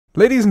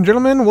Ladies and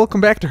gentlemen,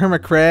 welcome back to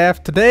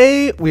Hermitcraft.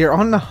 Today, we are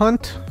on the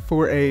hunt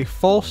for a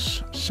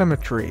false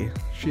symmetry.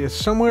 She is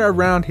somewhere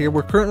around here.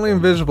 We're currently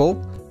invisible,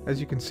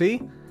 as you can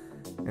see.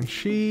 And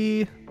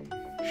she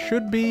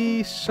should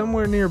be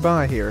somewhere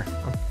nearby here.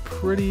 I'm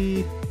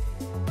pretty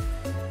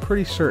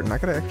certain. I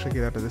gotta actually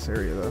get out of this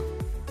area, though.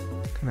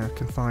 Kind of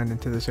confined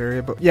into this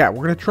area. But yeah,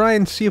 we're gonna try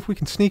and see if we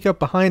can sneak up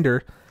behind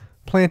her,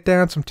 plant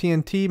down some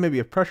TNT, maybe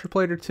a pressure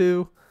plate or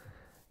two.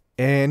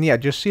 And yeah,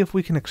 just see if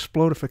we can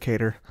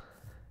explodificate her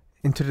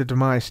into the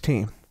Demise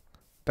team.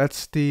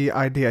 That's the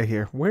idea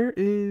here. Where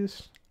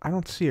is... I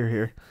don't see her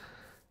here.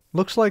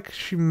 Looks like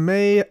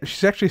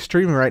she's actually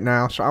streaming right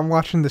now, so I'm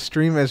watching the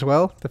stream as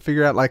well to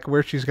figure out like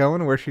where she's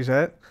going, where she's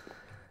at.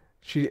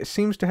 She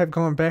seems to have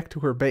gone back to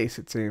her base,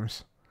 it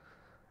seems.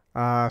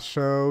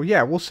 So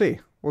yeah, we'll see.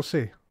 We'll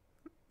see.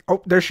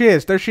 Oh, there she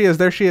is. There she is.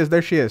 There she is.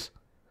 There she is.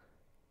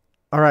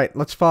 Alright,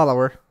 let's follow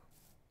her.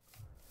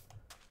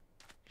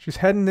 She's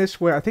heading this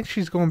way. I think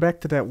she's going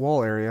back to that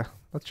wall area.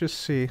 Let's just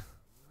see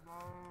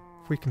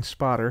if we can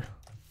spot her.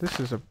 This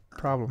is a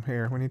problem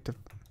here. We need to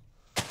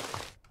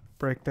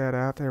break that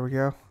out. There we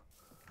go.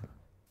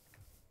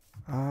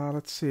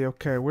 Let's see.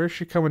 Okay, where's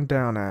she coming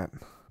down at?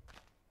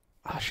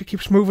 She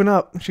keeps moving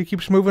up. She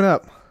keeps moving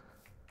up.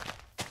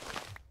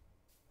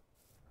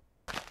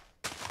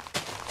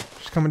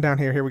 She's coming down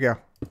here. Here we go.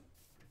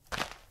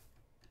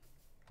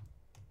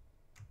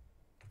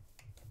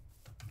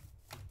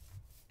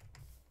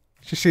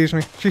 She sees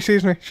me. She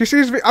sees me. She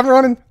sees me. I'm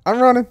running.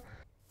 I'm running.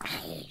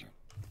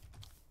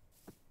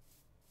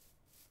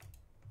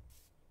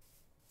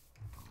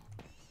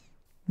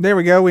 There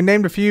we go. We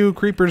named a few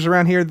creepers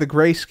around here the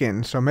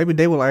Grayskin, so maybe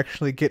they will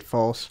actually get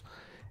false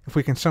if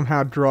we can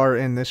somehow draw her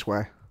in this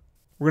way.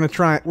 We're gonna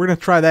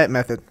try that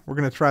method. We're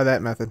gonna try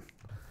that method.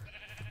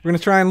 We're gonna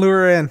try and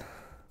lure her in.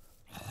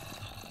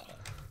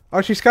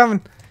 Oh, she's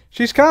coming.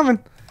 She's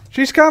coming.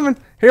 She's coming.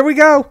 Here we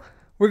go.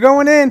 We're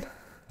going in.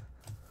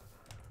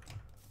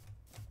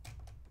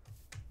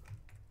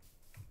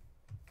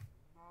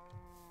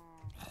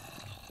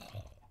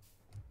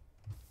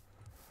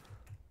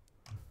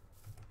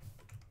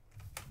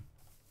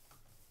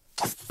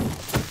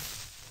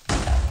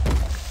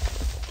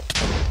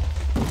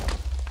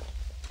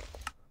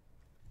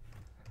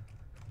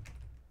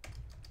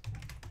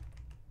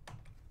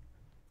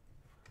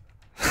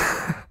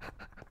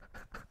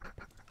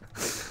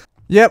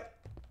 Yep.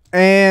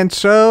 And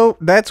so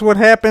that's what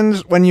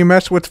happens when you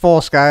mess with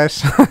false,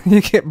 guys. You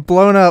get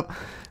blown up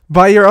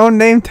by your own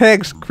name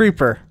tag's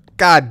creeper.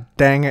 God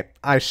dang it.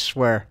 I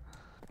swear.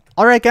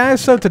 Alright guys,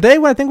 so today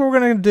what I think we're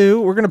going to do,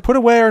 we're going to put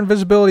away our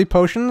invisibility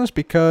potions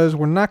because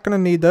we're not going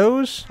to need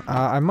those.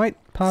 I might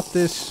pop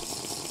this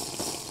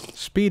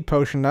speed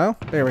potion though.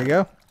 There we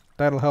go.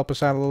 That'll help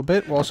us out a little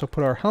bit. We'll also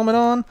put our helmet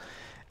on.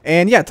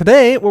 And yeah,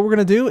 today what we're going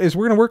to do is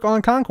we're going to work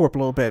on Con Corp a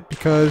little bit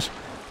because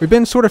we've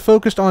been sort of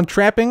focused on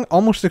trapping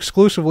almost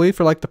exclusively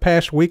for like the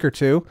past week or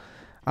two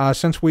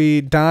since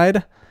we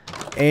died.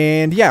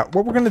 And yeah,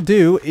 what we're going to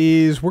do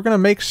is we're going to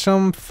make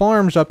some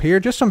farms up here,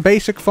 just some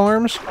basic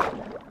farms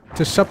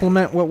to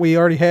supplement what we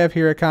already have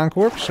here at Con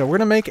Corp. So we're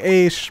going to make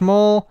a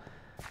small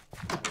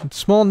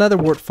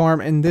Netherwart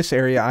farm in this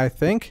area, I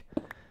think.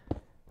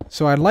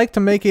 So I'd like to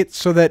make it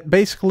so that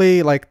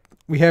basically like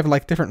we have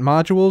like different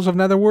modules of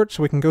Netherwart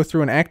so we can go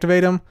through and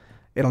activate them.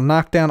 It'll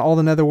knock down all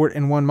the Netherwart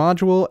in one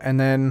module and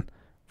then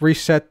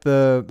reset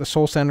the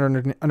soul center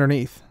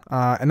underneath.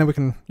 And then we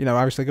can, you know,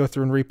 obviously go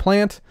through and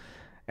replant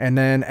and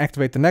then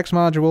activate the next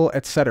module,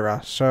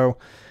 etc. So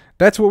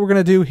that's what we're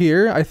going to do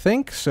here, I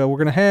think. So we're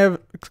going to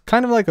have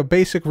kind of like a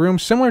basic room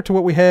similar to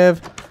what we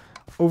have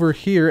over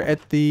here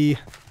at the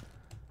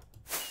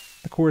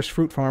Chorus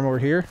Fruit Farm over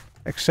here,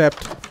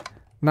 except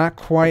not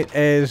quite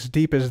as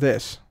deep as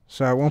this.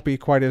 So it won't be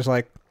quite as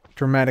like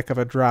dramatic of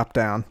a drop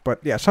down. But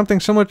yeah, something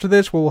similar to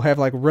this where we'll have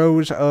like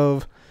rows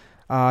of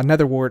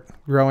Netherwart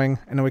growing,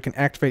 and then we can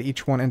activate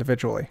each one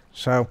individually.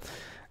 So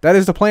that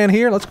is the plan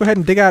here. Let's go ahead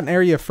and dig out an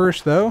area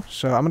first, though.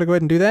 So I'm going to go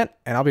ahead and do that,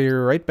 and I'll be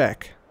right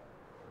back.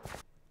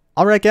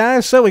 Alright,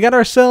 guys, so we got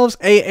ourselves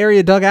a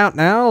area dug out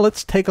now.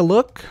 Let's take a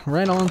look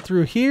right on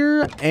through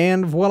here,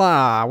 and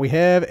voila! We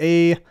have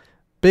a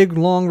big,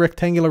 long,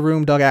 rectangular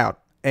room dug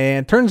out.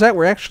 And turns out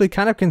we're actually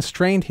kind of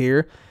constrained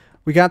here.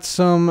 We got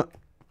some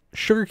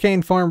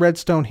sugarcane farm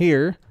redstone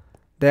here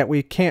that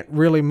we can't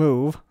really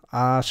move.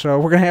 So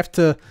we're going to have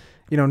to,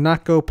 you know,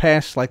 not go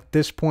past like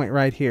this point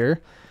right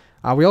here.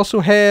 We also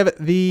have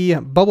the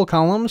bubble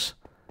columns.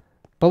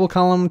 Bubble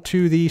column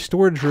to the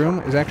storage room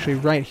is actually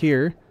right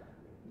here.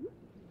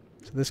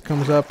 So this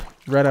comes up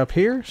right up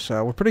here.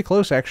 So we're pretty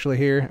close actually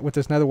here with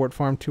this Netherwart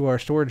farm to our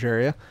storage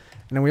area.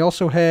 And then we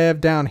also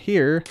have down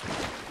here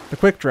the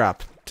quick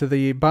drop to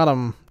the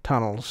bottom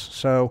tunnels.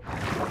 So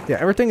yeah,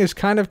 everything is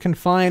kind of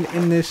confined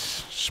in this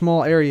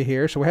small area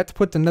here. So we have to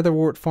put the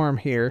Netherwart farm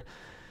here.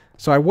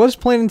 So I was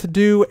planning to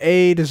do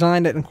a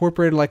design that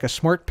incorporated like a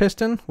smart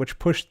piston, which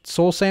pushed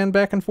soul sand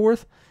back and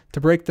forth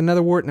to break the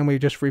Netherwart, and then we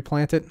just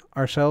replant it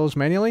ourselves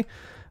manually.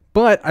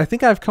 But I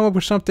think I've come up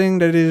with something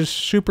that is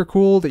super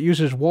cool that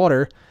uses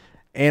water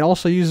and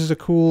also uses a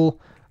cool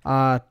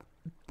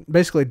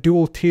basically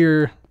dual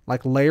tier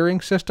like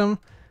layering system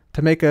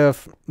to make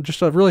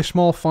just a really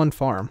small fun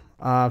farm.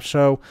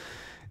 So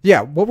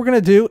yeah, what we're going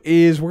to do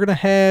is we're going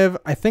to have,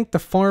 I think, the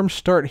farm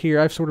start here.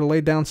 I've sort of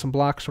laid down some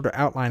blocks sort of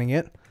outlining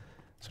it.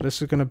 So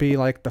this is going to be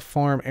like the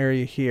farm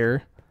area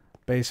here,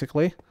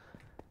 basically.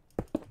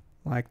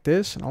 Like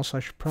this. And also I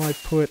should probably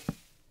put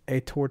a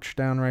torch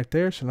down right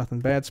there so nothing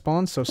bad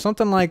spawns. So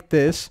something like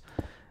this.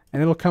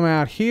 And it'll come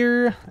out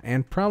here.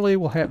 And probably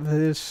we'll have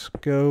this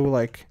go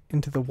like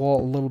into the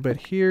wall a little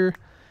bit here.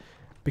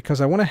 Because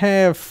I want to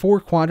have 4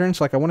 quadrants.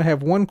 Like I want to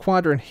have 1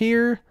 quadrant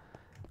here.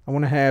 I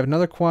want to have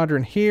another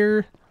quadrant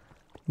here.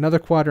 Another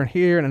quadrant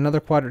here, and another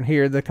quadrant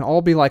here that can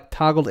all be like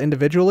toggled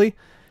individually.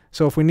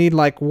 So if we need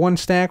like 1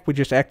 stack, we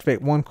just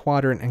activate 1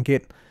 quadrant and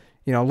get,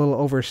 you know, a little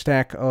over a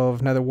stack of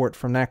Netherwart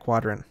from that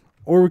quadrant.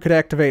 Or we could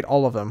activate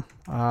all of them.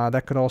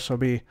 That could also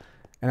be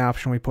an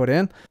option we put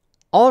in.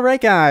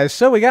 Alright guys,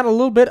 so we got a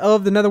little bit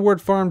of the Netherwart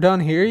farm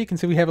done here. You can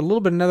see we have a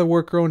little bit of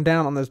Netherwart growing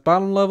down on this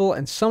bottom level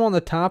and some on the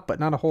top, but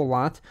not a whole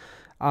lot.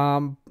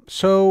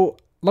 So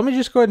let me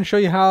just go ahead and show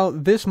you how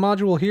this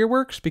module here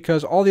works,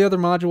 because all the other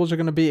modules are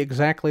going to be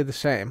exactly the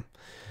same.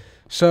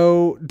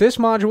 So this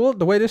module,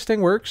 the way this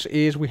thing works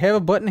is we have a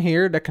button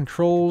here that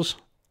controls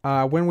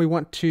when we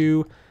want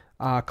to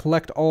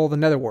collect all the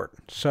Netherwart.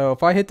 So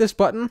if I hit this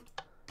button,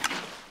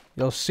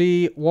 you'll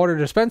see water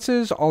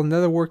dispenses, all the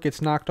Netherwart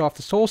gets knocked off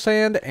the soul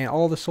sand, and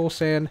all the soul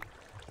sand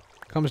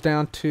comes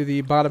down to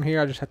the bottom here.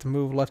 I just have to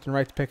move left and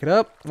right to pick it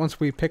up. Once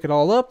we pick it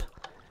all up,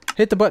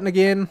 hit the button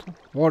again,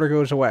 water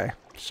goes away.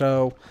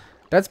 So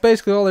that's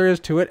basically all there is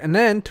to it. And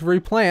then to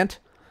replant,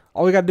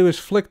 all we got to do is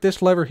flick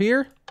this lever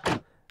here.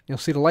 You'll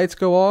see the lights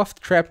go off,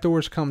 the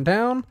trapdoors come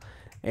down,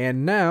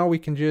 and now we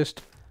can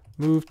just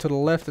move to the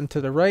left and to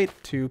the right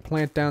to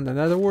plant down the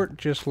Netherwart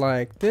just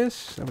like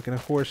this. And we can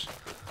of course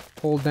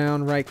hold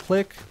down right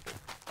click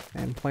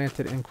and plant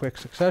it in quick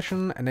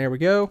succession. And there we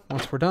go.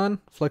 Once we're done,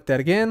 flick that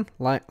again,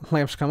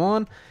 lamps come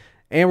on,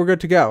 and we're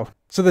good to go.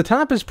 So the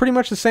top is pretty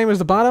much the same as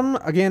the bottom.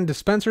 Again,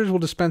 dispensers will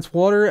dispense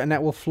water, and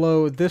that will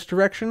flow this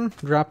direction,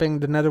 dropping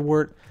the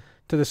Netherwart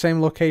to the same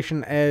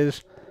location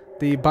as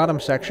the bottom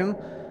section.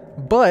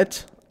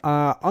 But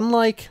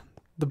unlike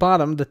the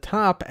bottom, the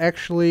top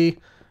actually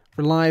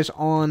relies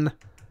on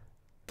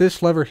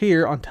this lever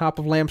here on top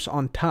of lamps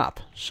on top.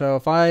 So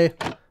if I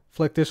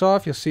flick this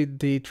off, you'll see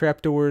the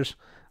trapdoors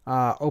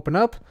open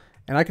up,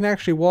 and I can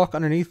actually walk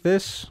underneath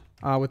this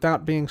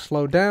without being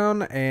slowed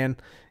down, and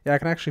yeah, I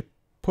can actually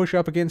push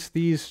up against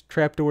these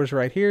trapdoors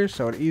right here,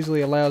 so it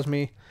easily allows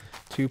me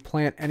to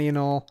plant any and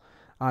all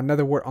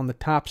Netherwart on the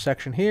top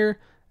section here.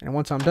 And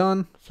once I'm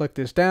done, flick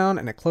this down,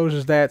 and it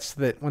closes that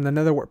so that when the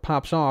Netherwart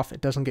pops off,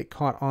 it doesn't get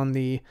caught on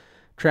the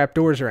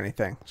trapdoors or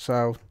anything.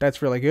 So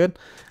that's really good.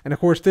 And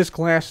of course, this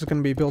glass is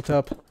going to be built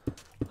up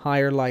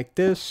higher like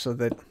this, so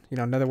that, you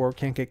know, Netherwart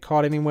can't get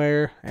caught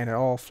anywhere, and it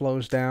all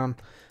flows down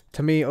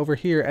to me over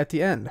here at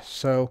the end.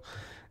 So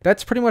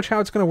that's pretty much how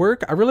it's going to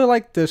work. I really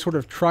like the sort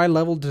of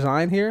tri-level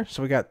design here.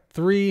 So we got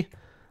 3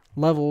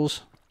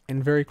 levels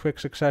in very quick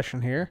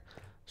succession here.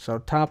 So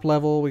top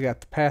level, we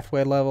got the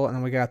pathway level, and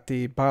then we got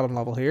the bottom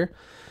level here.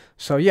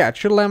 So yeah, it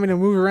should allow me to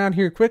move around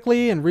here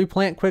quickly and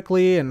replant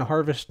quickly and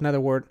harvest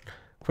Netherwart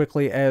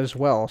quickly as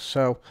well.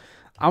 So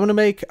I'm going to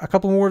make a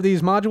couple more of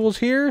these modules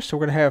here. So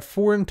we're going to have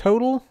 4 in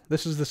total.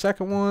 This is the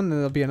second one, and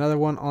there'll be another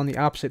one on the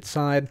opposite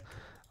side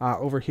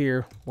over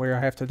here where I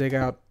have to dig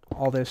out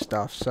all this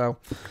stuff. So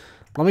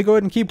let me go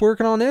ahead and keep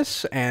working on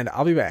this, and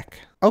I'll be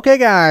back. Okay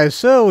guys,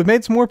 so we've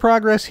made some more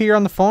progress here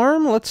on the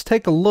farm. Let's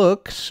take a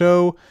look.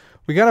 So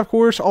we got, of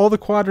course, all the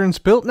quadrants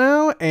built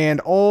now, and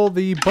all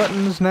the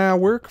buttons now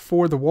work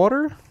for the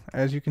water,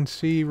 as you can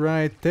see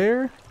right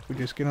there. We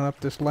just get on up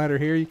this ladder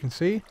here, you can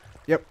see.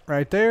 Yep,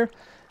 right there.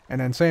 And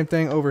then same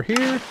thing over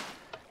here.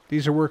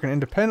 These are working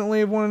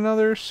independently of one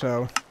another,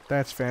 so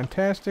that's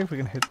fantastic. We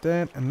can hit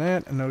that,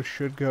 and those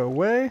should go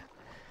away.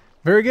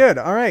 Very good.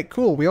 All right,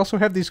 cool. We also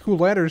have these cool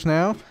ladders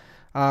now,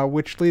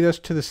 which lead us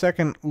to the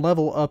second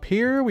level up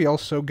here. We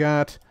also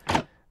got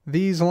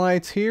these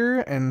lights here,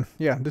 and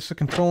yeah, this is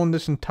controlling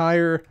this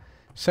entire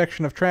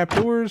section of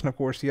trapdoors, and of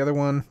course the other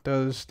one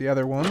does the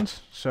other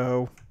ones.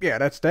 So yeah,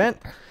 that's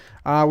that.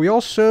 We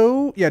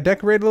also,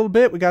 decorated a little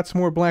bit. We got some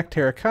more black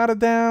terracotta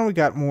down. We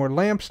got more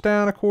lamps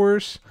down, of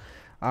course.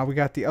 We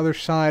got the other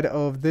side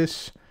of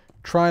this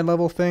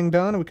tri-level thing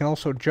done. We can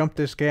also jump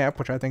this gap,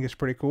 which I think is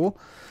pretty cool.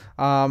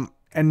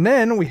 And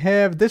then we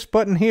have this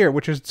button here,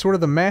 which is sort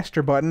of the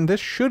master button. This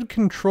should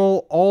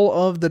control all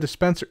of the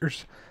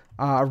dispensers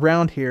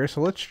around here. So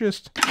let's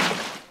just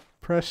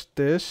press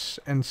this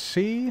and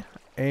see.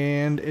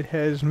 And it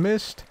has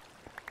missed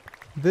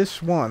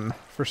this one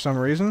for some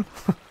reason.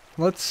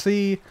 Let's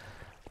see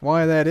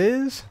why that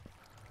is.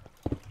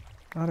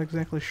 Not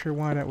exactly sure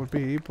why that would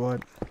be,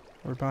 but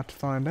we're about to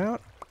find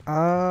out.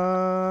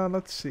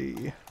 Let's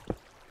see.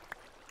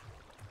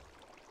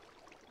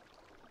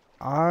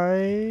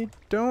 I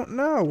don't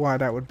know why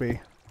that would be.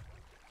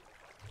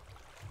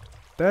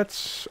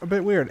 That's a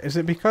bit weird. Is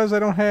it because I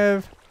don't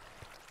have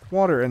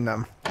water in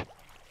them?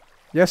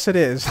 Yes, it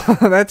is.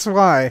 That's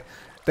why.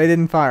 they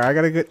didn't fire. I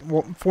gotta get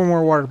 4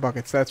 more water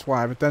buckets, that's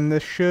why. But then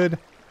this should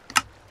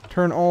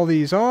turn all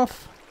these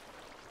off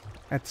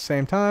at the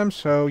same time.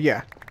 So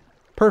yeah,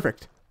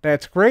 perfect.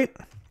 That's great.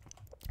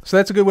 So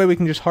that's a good way we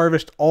can just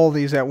harvest all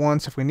these at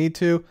once if we need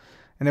to.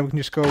 And then we can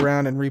just go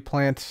around and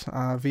replant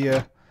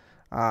via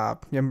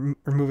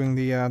removing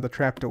the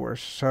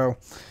trapdoors. So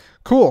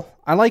cool.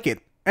 I like it.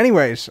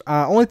 Anyways,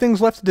 only things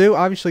left to do,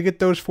 obviously get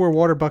those 4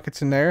 water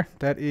buckets in there.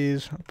 That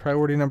is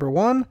priority number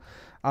 1.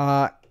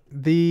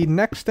 The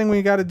next thing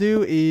we got to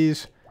do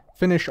is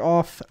finish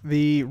off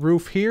the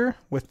roof here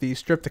with the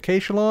stripped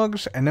acacia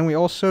logs. And then we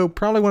also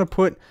probably want to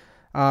put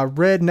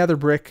red nether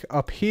brick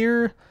up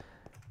here,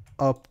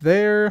 up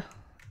there,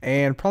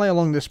 and probably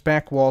along this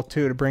back wall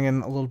too to bring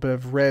in a little bit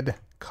of red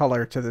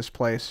color to this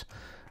place,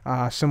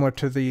 similar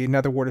to the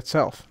netherwart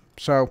itself.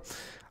 So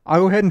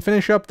I'll go ahead and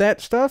finish up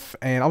that stuff,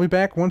 and I'll be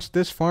back once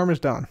this farm is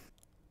done.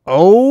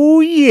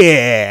 Oh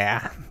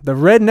yeah! The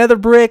red nether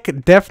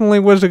brick definitely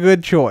was a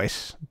good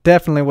choice.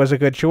 Definitely was a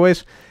good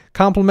choice.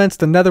 Complements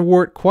the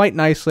netherwart quite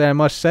nicely, I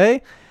must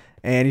say.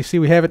 And you see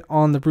we have it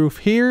on the roof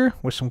here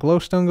with some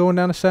glowstone going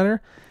down the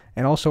center,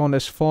 and also on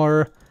this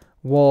far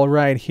wall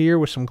right here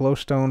with some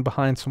glowstone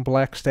behind some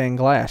black stained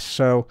glass.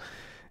 So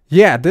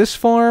yeah, this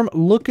farm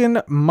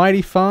looking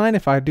mighty fine,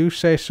 if I do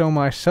say so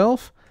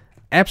myself.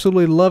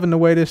 Absolutely loving the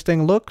way this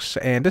thing looks,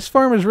 and this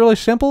farm is really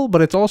simple,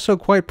 but it's also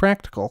quite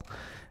practical.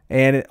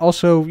 And it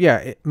also, yeah,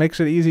 it makes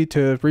it easy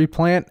to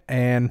replant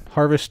and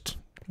harvest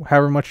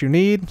however much you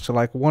need. So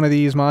like one of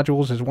these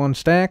modules is 1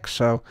 stack,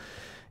 so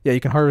yeah,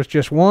 you can harvest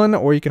just 1,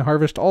 or you can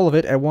harvest all of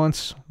it at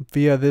once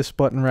via this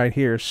button right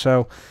here.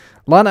 So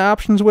a lot of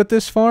options with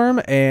this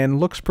farm, and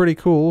looks pretty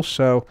cool.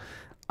 So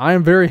I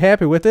am very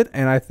happy with it,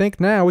 and I think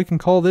now we can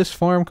call this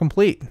farm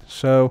complete.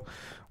 So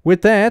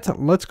with that,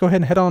 let's go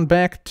ahead and head on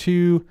back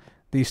to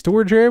the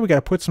storage area. We got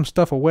to put some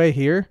stuff away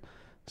here.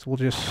 So we'll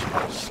just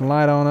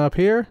slide on up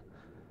here,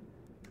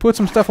 put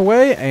some stuff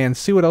away, and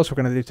see what else we're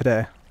going to do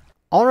today.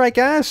 Alright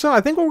guys, so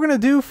I think what we're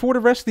going to do for the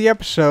rest of the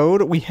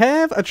episode, we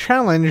have a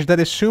challenge that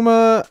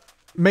Xisuma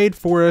made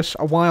for us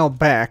a while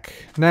back.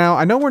 Now,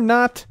 I know we're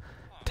not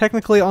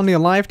technically on the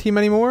alive team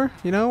anymore,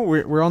 you know,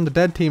 we're on the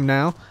dead team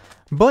now.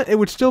 But it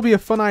would still be a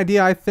fun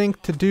idea, I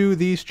think, to do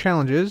these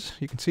challenges.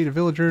 You can see the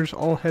villagers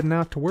all heading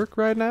out to work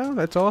right now.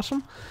 That's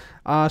awesome.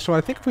 So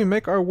I think if we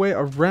make our way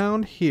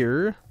around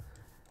here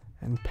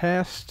and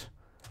past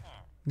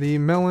the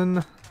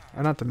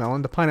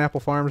the pineapple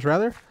farms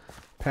rather,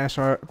 past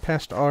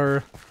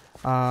our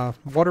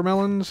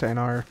watermelons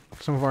and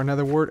some of our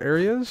netherwart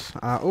areas,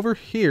 over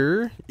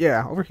here,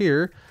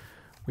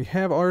 we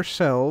have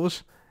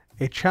ourselves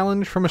a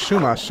challenge from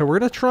Xisuma. So we're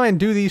going to try and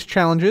do these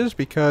challenges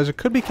because it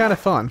could be kind of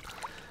fun.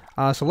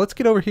 So let's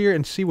get over here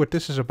and see what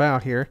this is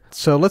about here.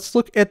 So let's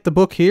look at the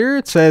book here.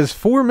 It says,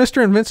 4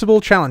 Mr.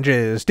 Invincible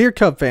challenges. Dear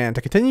Cub fan,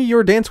 to continue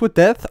your dance with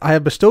death, I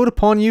have bestowed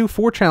upon you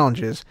 4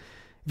 challenges.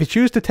 If you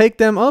choose to take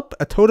them up,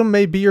 a totem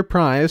may be your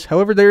prize.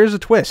 However, there is a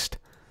twist.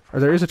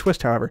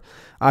 However.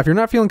 If you're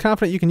not feeling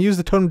confident, you can use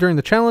the totem during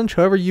the challenge.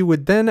 However, you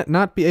would then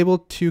not be able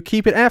to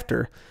keep it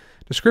after.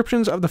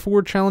 Descriptions of the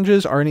 4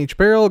 challenges are in each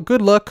barrel.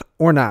 Good luck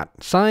or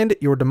not. Signed,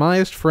 your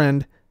demised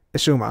friend,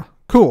 Xisuma.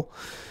 Cool.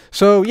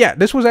 So yeah,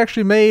 this was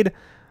actually made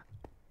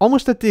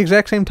almost at the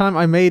exact same time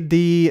I made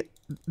the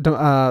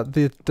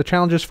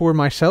challenges for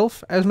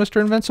myself as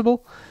Mr.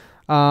 Invincible.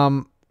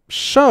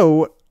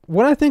 So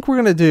what I think we're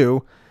gonna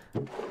do,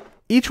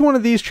 each one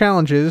of these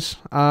challenges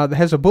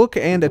has a book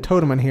and a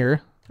totem in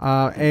here,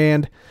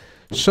 and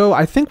so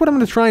I think what I'm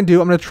gonna try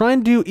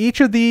and do, each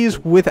of these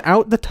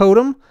without the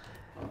totem.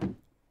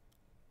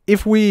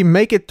 If we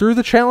make it through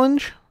the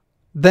challenge,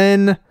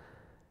 then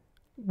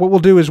what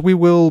we'll do is we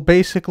will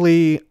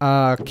basically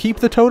keep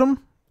the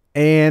totem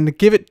and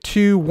give it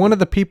to one of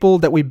the people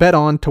that we bet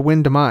on to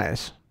win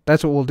Demise.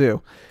 That's what we'll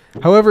do.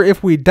 However,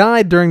 if we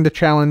die during the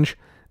challenge,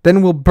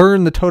 then we'll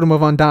burn the Totem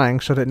of Undying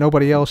so that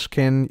nobody else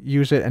can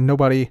use it and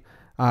nobody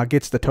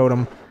gets the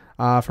totem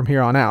from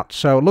here on out.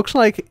 So it looks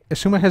like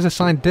Xisuma has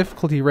assigned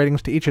difficulty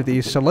ratings to each of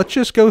these. So let's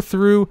just go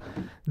through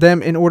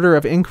them in order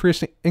of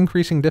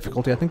increasing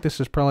difficulty. I think this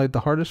is probably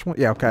the hardest one.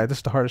 Yeah, okay, this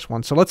is the hardest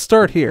one. So let's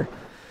start here.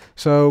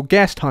 So,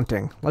 ghast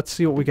hunting. Let's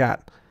see what we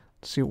got.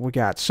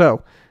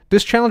 So,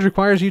 this challenge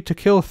requires you to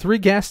kill 3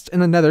 ghasts in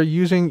the nether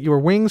using your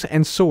wings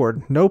and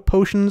sword. No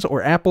potions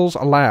or apples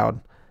allowed.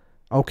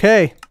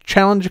 Okay,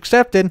 challenge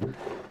accepted.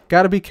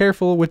 Gotta be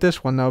careful with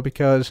this one, though,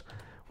 because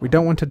we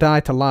don't want to die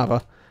to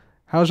lava.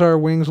 How's our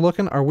wings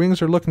looking? Our wings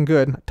are looking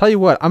good. Tell you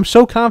what, I'm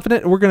so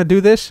confident we're going to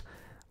do this,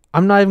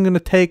 I'm not even going to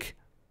take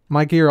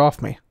my gear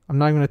off me.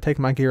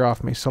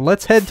 So,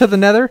 let's head to the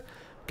nether.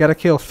 Gotta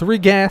kill 3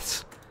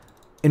 ghasts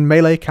in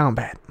melee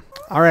combat.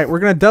 Alright, we're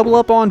going to double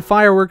up on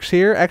fireworks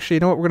here. Actually,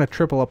 you know what? We're going to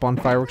triple up on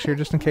fireworks here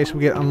just in case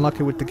we get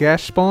unlucky with the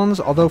gas spawns.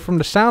 Although from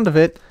the sound of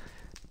it,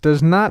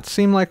 does not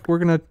seem like we're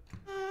going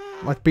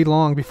to be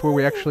long before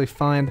we actually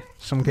find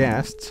some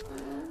ghasts.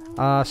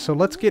 So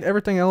let's get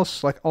everything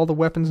else, like all the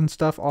weapons and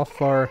stuff, off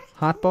our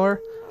hotbar.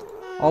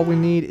 All we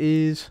need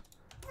is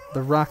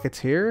the rockets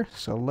here.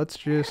 So let's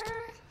just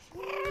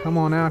come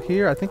on out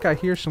here. I think I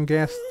hear some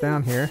ghasts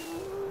down here.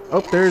 Oh,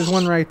 there's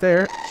one right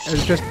there.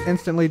 It's just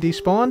instantly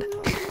despawned.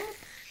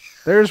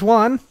 There's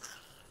one.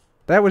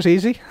 That was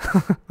easy.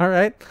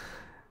 Alright.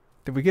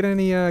 Did we get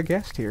any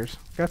gas tiers?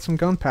 Got some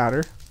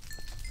gunpowder.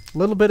 A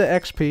little bit of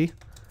XP.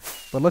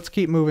 But let's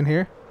keep moving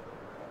here.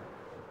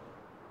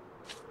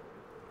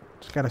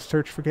 Just gotta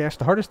search for gas.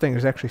 The hardest thing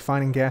is actually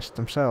finding gas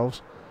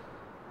themselves.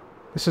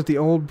 This is the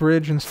old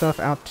bridge and stuff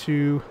out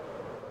to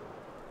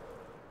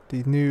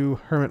the new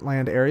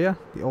Hermitland area.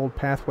 The old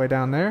pathway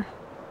down there.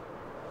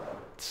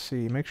 Let's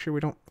see. Make sure we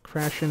don't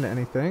crash into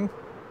anything.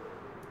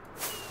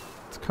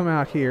 Let's come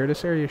out here.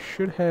 This area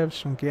should have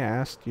some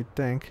gas, you'd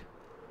think.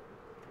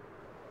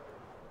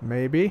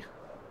 Maybe.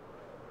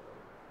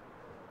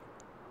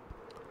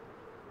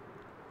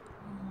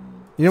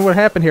 You know what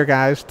happened here,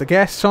 guys? The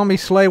gas saw me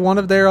slay one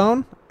of their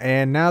own,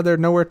 and now they're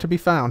nowhere to be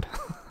found.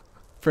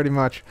 Pretty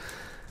much.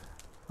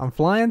 I'm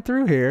flying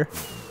through here.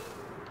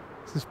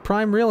 This is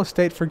prime real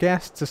estate for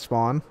gas to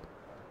spawn.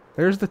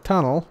 There's the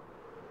tunnel.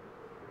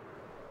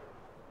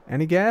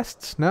 Any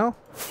ghasts? No?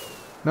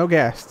 No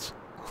ghasts.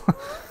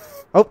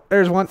 Oh,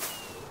 there's one.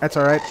 That's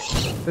alright.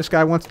 This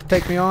guy wants to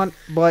take me on,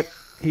 but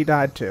he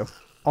died too.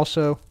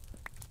 Also,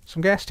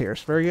 some gas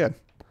tiers. Very good.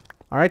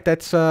 Alright,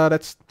 that's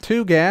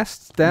 2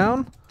 ghasts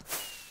down.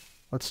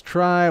 Let's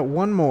try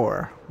one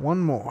more.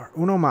 One more.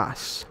 Uno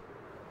mas.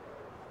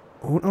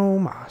 Uno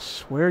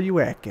mas. Where are you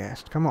at,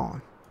 ghast? Come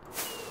on.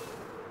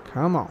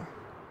 Come on.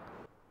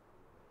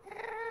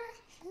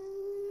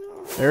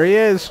 There he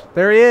is.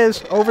 There he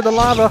is. Over the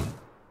lava.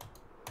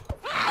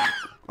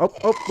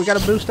 Oh, we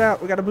gotta boost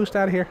out. We gotta boost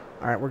out of here.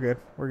 Alright, we're good.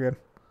 We're good.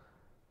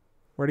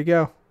 Where'd he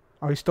go?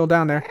 Oh, he's still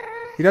down there.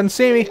 He doesn't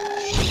see me.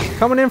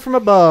 Coming in from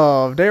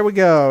above. There we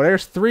go.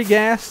 There's 3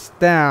 gas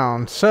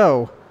down.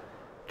 So,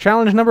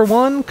 challenge number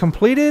 1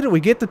 completed. We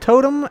get the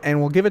totem, and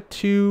we'll give it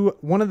to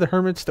one of the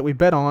hermits that we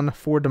bet on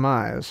for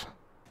Demise.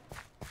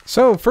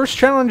 So, first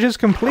challenge is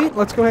complete.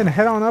 Let's go ahead and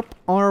head on up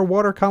our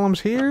water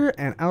columns here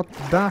and out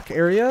the dock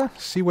area.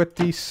 See what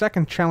the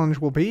second challenge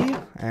will be.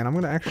 And I'm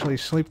going to actually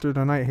sleep through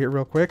the night here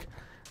real quick.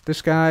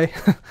 This guy,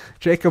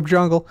 Jacob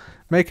Jungle,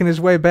 making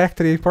his way back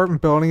to the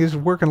apartment building. He's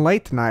working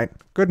late tonight.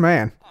 Good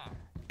man.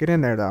 Get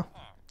in there, though.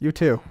 You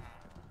too.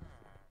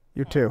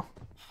 You too.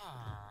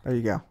 There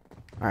you go.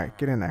 Alright,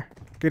 get in there.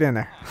 Get in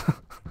there.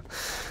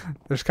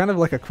 There's kind of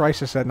like a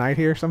crisis at night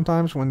here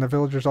sometimes when the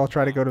villagers all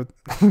try to go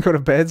to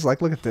beds.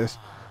 Like, look at this.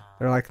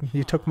 They're like,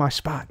 you took my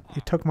spot.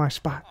 You took my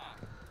spot.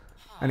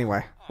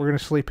 Anyway, we're going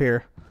to sleep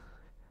here.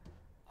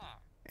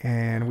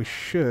 And we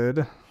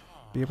should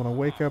be able to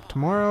wake up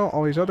tomorrow.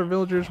 All these other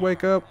villagers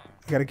wake up.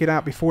 Got to get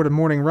out before the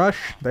morning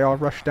rush. They all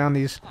rush down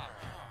these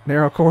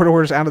narrow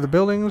corridors out of the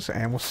buildings.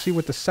 And we'll see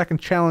what the second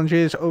challenge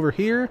is over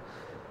here.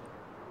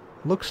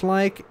 Looks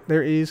like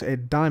there is a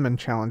diamond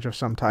challenge of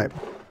some type.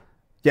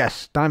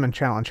 Yes, diamond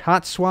challenge.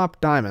 Hot swap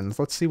diamonds.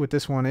 Let's see what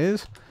this one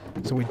is.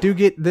 So we do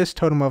get this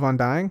Totem of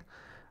Undying.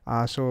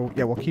 So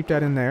yeah, we'll keep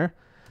that in there.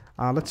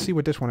 Let's see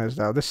what this one is,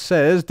 though. This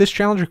says, this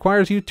challenge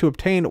requires you to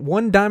obtain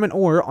 1 diamond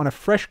ore on a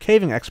fresh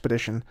caving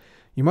expedition.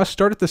 You must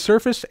start at the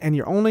surface, and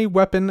your only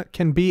weapon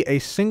can be a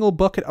single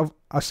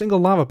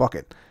lava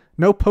bucket.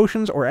 No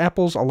potions or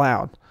apples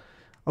allowed.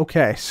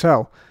 Okay,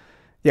 so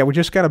yeah, we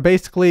just gotta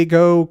basically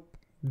go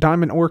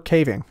diamond ore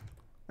caving,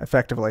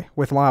 effectively,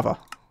 with lava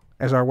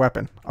as our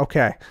weapon.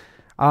 Okay.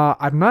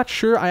 I'm not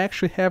sure I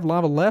actually have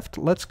lava left.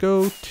 Let's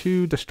go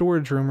to the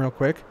storage room real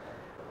quick.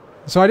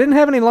 So I didn't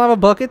have any lava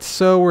buckets,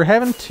 so we're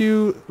having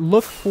to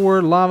look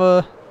for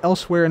lava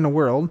elsewhere in the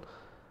world.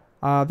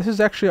 This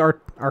is actually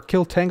our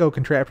Kill Tango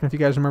contraption, if you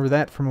guys remember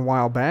that from a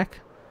while back.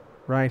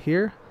 Right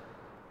here.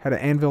 Had an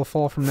anvil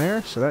fall from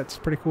there, so that's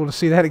pretty cool to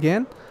see that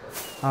again.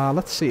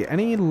 Let's see,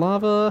 any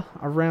lava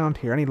around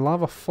here? Any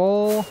lava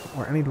fall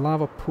or any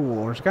lava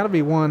pool? There's got to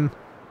be one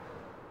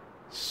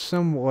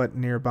somewhat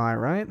nearby,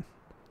 right?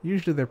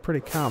 Usually they're pretty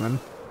common.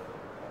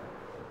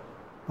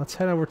 Let's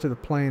head over to the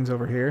plains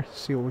over here,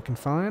 see what we can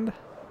find.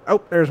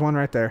 Oh, there's one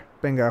right there.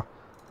 Bingo.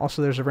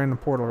 Also, there's a random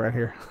portal right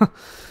here.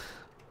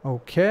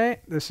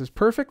 Okay, this is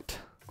perfect.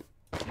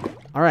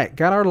 Alright,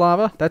 got our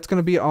lava. That's going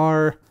to be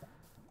our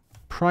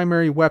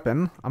primary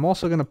weapon. I'm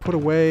also going to put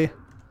away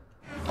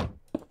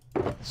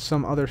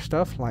some other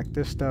stuff, like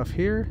this stuff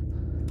here.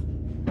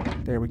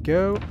 There we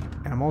go.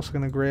 And I'm also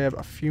going to grab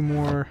a few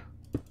more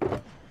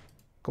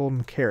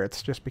golden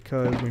carrots, just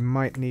because we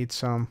might need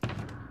some,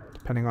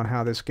 depending on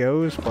how this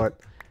goes. But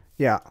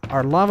yeah,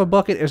 our lava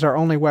bucket is our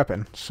only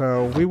weapon,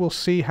 so we will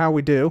see how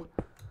we do.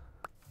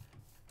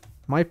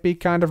 Might be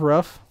kind of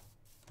rough.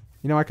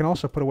 You know, I can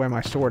also put away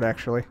my sword,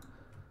 actually.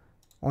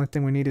 Only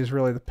thing we need is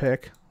really the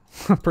pick,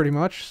 pretty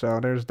much. So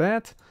there's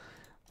that.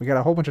 We got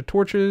a whole bunch of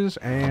torches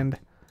and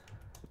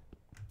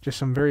just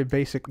some very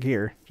basic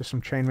gear, just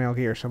some chainmail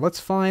gear. So let's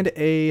find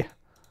a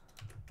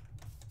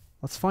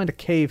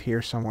cave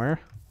here somewhere,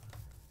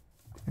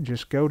 and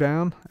just go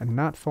down and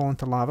not fall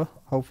into lava.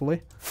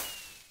 Hopefully,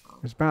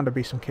 there's bound to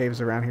be some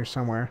caves around here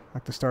somewhere,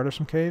 like the start of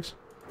some caves.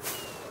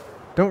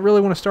 Don't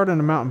really want to start in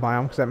a mountain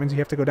biome because that means you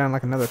have to go down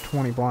like another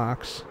 20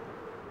 blocks.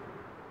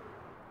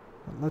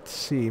 Let's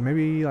see,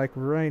 maybe like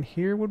right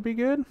here would be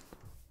good.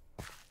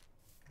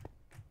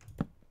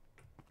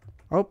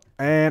 Oh,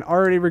 and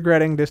already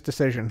regretting this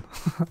decision.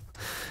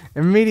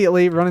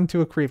 Immediately run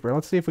into a creeper.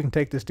 Let's see if we can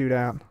take this dude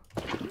out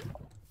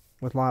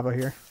with lava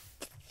here.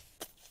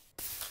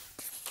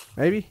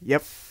 Maybe?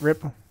 Yep.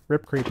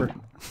 Rip creeper.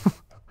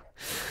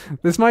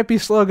 This might be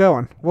slow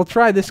going. We'll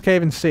try this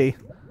cave and see.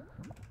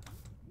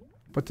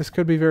 But this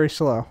could be very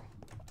slow.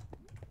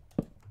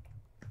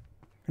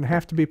 Gonna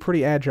have to be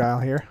pretty agile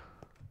here.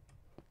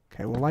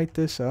 Okay, we'll light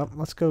this up.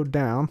 Let's go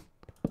down.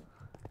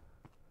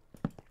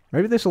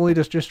 Maybe this will lead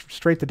us just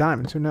straight to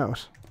diamonds. Who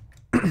knows?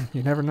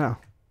 You never know.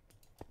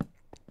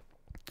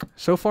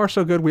 So far,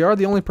 so good. We are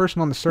the only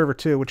person on the server,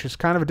 too, which is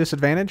kind of a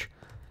disadvantage.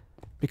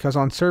 Because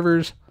on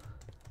servers,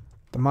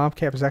 the mob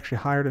cap is actually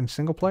higher than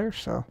single player,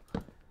 so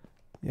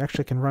you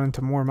actually can run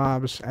into more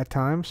mobs at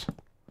times.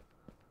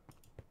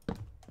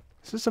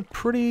 This is a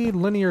pretty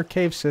linear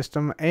cave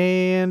system,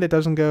 and it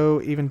doesn't go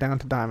even down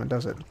to diamond,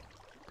 does it?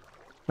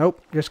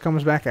 Nope, just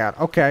comes back out.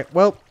 Okay,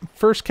 well,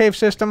 first cave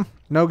system,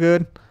 no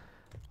good.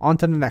 On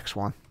to the next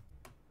one.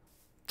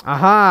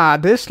 Aha,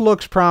 this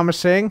looks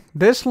promising.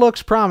 This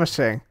looks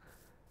promising.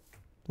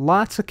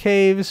 Lots of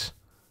caves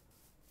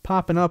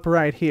popping up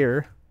right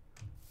here.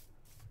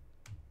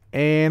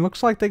 And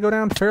looks like they go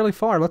down fairly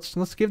far.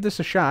 Let's give this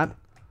a shot.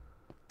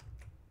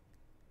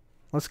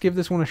 Let's give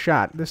this one a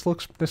shot. This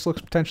looks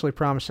potentially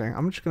promising.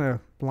 I'm just gonna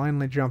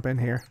blindly jump in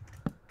here.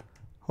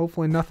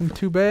 Hopefully nothing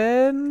too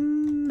bad.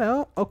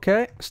 No,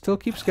 okay. Still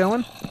keeps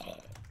going.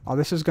 Oh,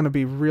 this is gonna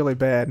be really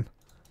bad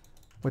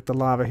with the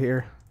lava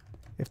here,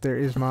 if there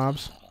is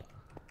mobs.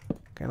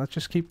 Okay, let's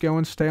just keep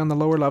going. Stay on the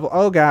lower level.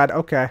 Oh god,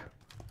 okay.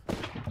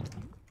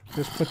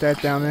 Just put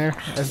that down there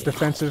as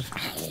defensive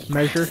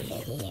measure.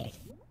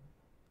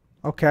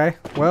 Okay,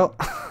 well,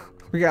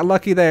 we got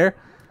lucky there.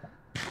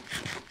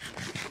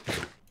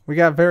 We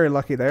got very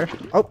lucky there.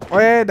 Oh,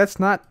 wait, that's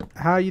not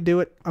how you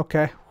do it.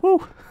 Okay,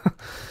 whew.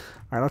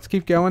 Alright, let's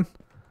keep going.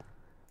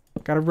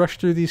 Gotta rush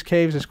through these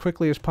caves as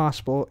quickly as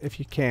possible, if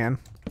you can.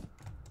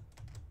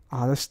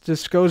 Oh, this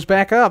just goes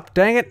back up.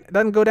 Dang it, it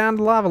doesn't go down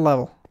to lava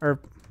level. Or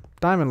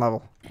diamond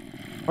level.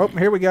 Oh,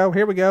 here we go,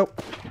 here we go.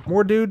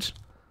 More dudes.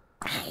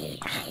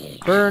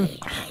 Burn.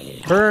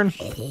 Burn.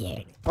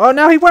 Oh,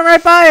 no, he went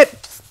right by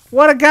it!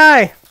 What a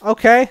guy!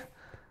 Okay.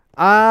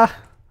 Well,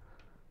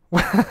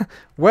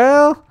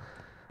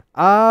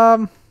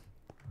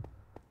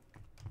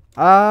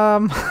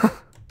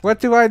 what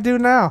do I do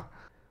now?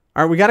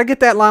 Alright, we gotta get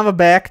that lava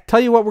back. Tell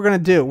you what we're gonna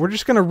do. We're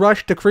just gonna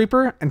rush the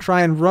creeper and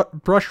try and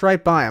brush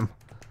right by him.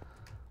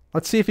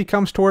 Let's see if he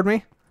comes toward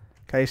me.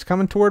 Okay, he's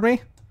coming toward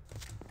me.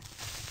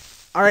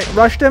 Alright,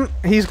 rushed him.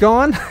 He's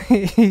gone.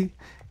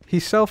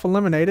 He's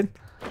self-eliminated.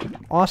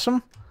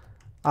 Awesome.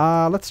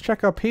 Let's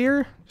check up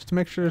here, just to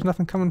make sure there's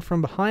nothing coming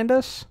from behind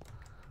us.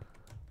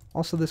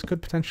 Also, this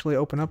could potentially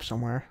open up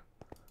somewhere.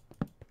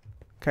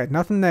 Okay,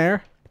 nothing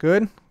there.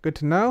 Good. Good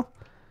to know.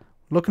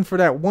 Looking for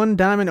that one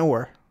diamond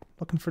ore.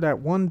 Looking for that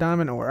one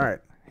diamond ore. Alright,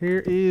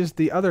 here is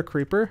the other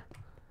creeper.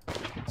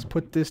 Let's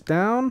put this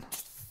down.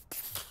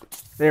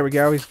 There we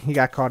go. He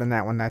got caught in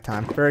that one that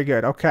time. Very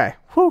good. Okay.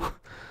 Whew.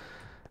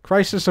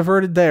 Crisis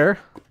averted there.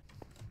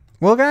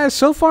 Well, guys,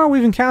 so far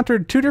we've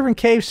encountered 2 different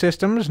cave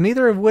systems,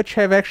 neither of which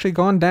have actually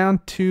gone down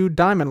to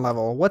diamond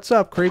level. What's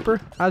up,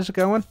 creeper? How's it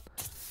going?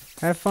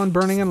 Have fun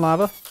burning in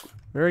lava.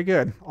 Very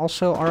good.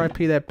 Also, RIP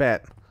that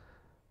bat.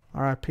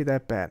 RIP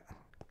that bat.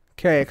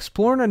 Okay,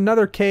 exploring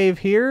another cave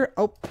here.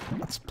 Oh,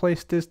 let's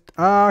place this.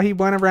 Oh, he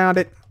went around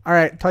it.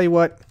 Alright, tell you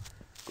what.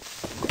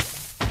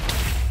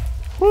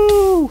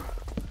 Woo!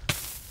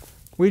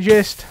 We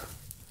just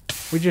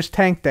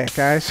tanked that,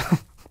 guys.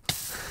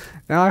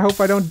 Now I hope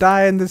I don't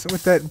die in this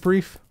with that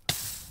brief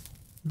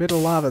bit of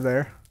lava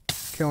there.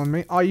 Killing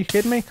me. Oh, you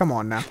kidding me? Come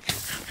on now.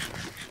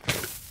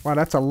 Wow,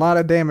 that's a lot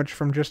of damage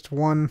from just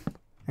one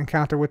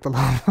encounter with the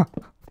lava.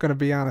 I'm gonna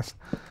be honest.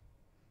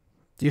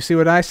 Do you see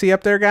what I see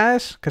up there,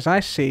 guys? Because I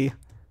see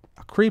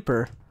a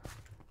creeper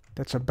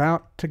that's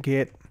about to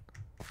get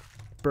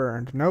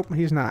burned. Nope,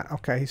 he's not.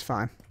 Okay, he's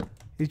fine.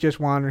 He's just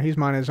wandering. He's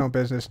minding his own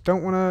business.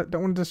 Don't wanna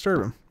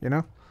disturb him, you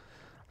know?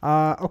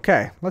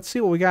 Okay, let's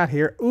see what we got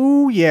here.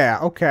 Ooh, yeah,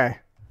 okay.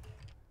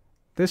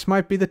 This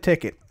might be the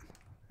ticket.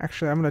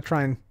 Actually, I'm gonna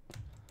try and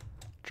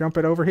jump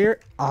it over here.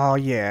 Oh,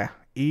 yeah.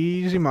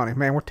 Easy money.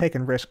 Man, we're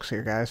taking risks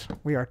here, guys.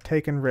 We are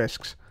taking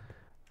risks.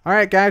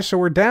 Alright, guys, so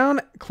we're down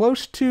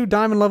close to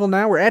diamond level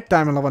now. We're at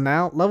diamond level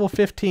now. Level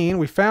 15.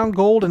 We found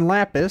gold and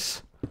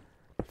lapis.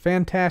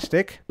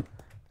 Fantastic.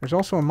 There's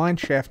also a mine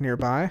shaft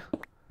nearby.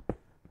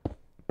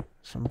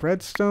 Some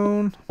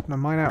redstone. I'm gonna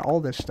mine out all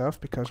this stuff,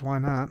 because why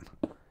not?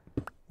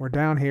 We're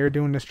down here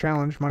doing this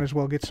challenge. Might as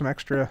well get some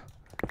extra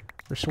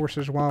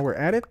resources while we're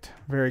at it.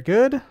 Very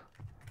good.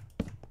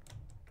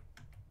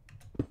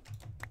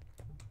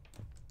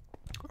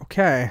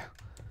 Okay.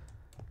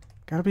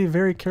 Gotta be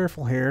very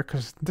careful here,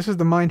 because this is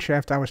the mine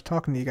shaft I was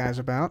talking to you guys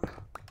about.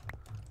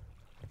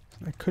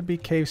 There could be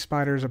cave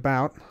spiders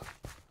about.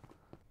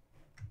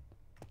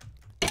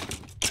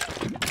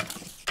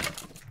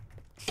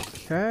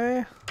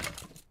 Okay.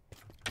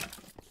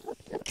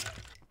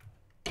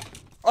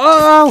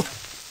 Oh!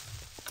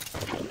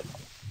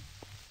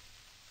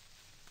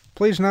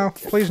 Please no.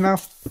 Please no.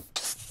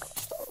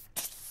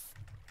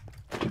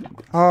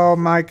 Oh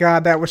my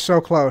god, that was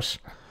so close.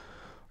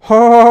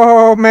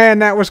 Oh man,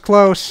 that was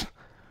close.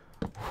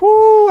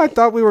 Whoo, I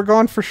thought we were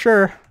gone for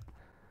sure.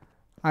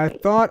 I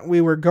thought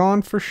we were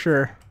gone for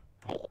sure.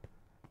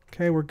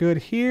 Okay, we're good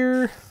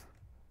here.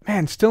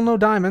 Man, still no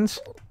diamonds.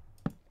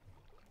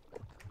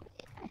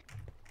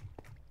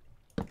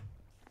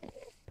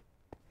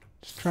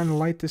 Just trying to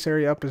light this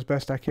area up as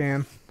best I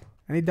can.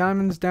 Any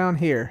diamonds down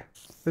here?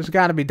 There's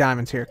got to be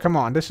diamonds here. Come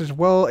on, this is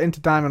well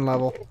into diamond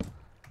level.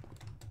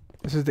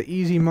 This is the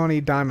easy money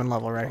diamond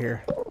level right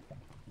here.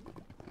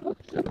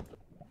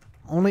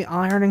 Only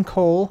iron and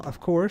coal,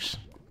 of course.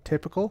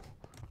 Typical.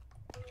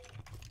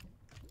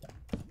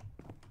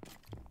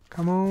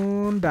 Come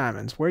on,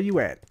 diamonds. Where you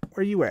at?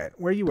 Where you at?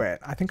 Where you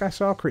at? I think I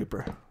saw a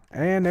creeper.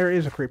 And there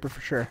is a creeper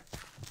for sure.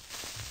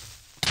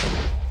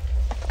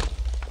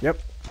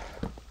 Yep.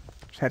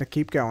 Just had to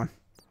keep going.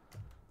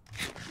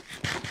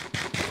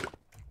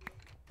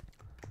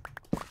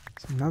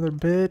 It's another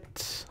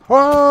bit.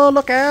 Oh,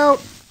 look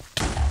out!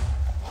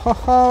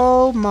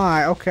 Oh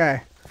my,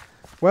 okay.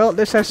 Well,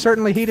 this has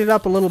certainly heated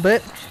up a little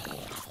bit.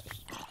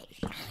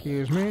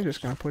 Excuse me,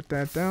 just gonna put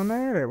that down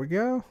there. There we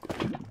go.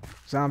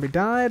 Zombie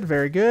died.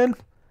 Very good.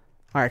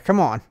 Alright,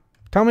 come on.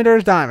 Tell me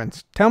there's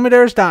diamonds. Tell me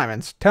there's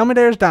diamonds. Tell me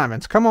there's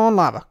diamonds. Come on,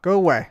 lava. Go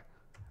away.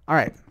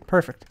 Alright,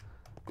 perfect.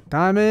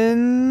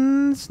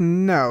 Diamonds?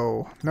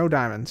 No. No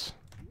diamonds.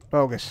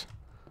 Bogus.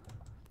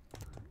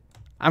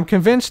 I'm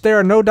convinced there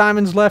are no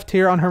diamonds left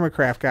here on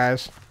Hermitcraft,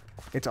 guys.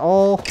 It's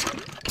all...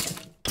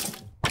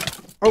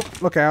 Oh,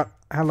 look out.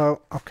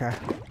 Hello. Okay.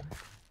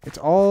 It's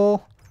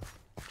all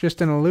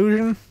just an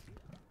illusion.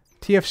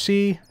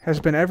 TFC has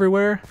been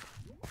everywhere.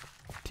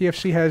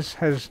 TFC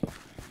has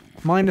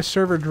mined a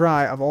server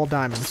dry of all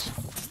diamonds.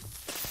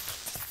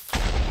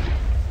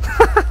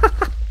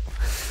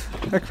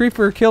 A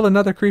creeper killed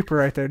another creeper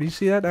right there. Do you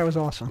see that? That was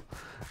awesome.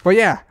 But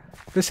yeah,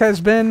 this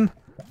has been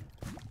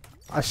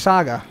a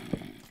saga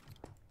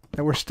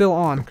that we're still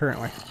on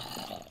currently.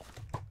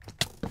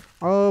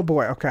 Oh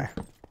boy, okay.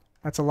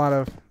 That's a lot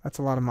of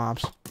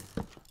mobs.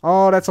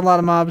 Oh, that's a lot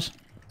of mobs.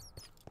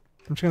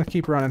 I'm just gonna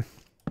keep running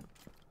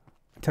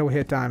until we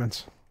hit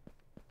diamonds.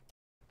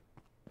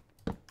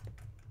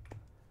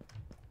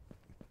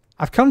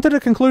 I've come to the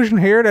conclusion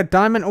here that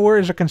diamond ore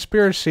is a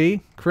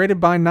conspiracy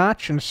created by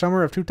Notch in the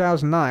summer of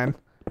 2009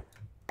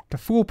 to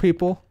fool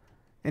people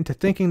into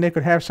thinking they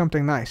could have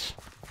something nice,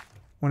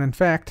 when in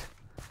fact,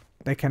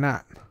 they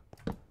cannot.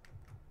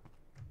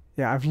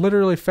 Yeah, I've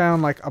literally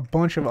found like a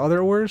bunch of other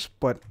ores,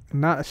 but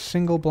not a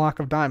single block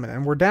of diamond.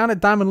 And we're down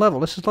at diamond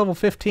level. This is level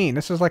 15.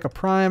 This is like a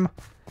prime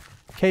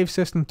cave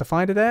system to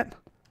find it at.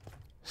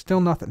 Still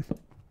nothing.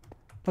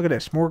 Look at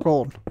this. More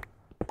gold.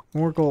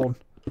 More gold.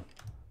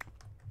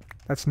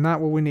 That's not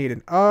what we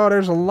needed. Oh,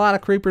 there's a lot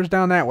of creepers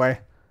down that way.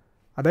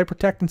 Are they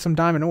protecting some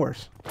diamond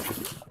ores?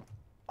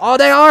 Oh,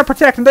 they are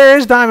protecting. There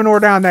is diamond ore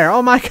down there.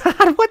 Oh my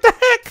god, what the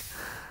heck?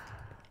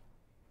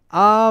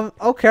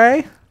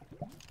 Okay.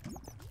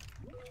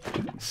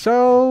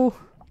 So,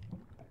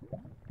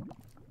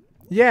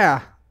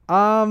 yeah.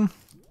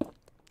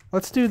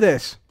 Let's do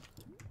this.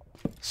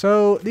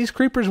 So, these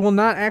creepers will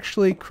not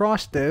actually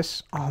cross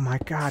this. Oh my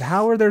god,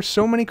 how are there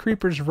so many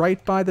creepers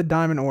right by the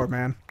diamond ore,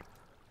 man?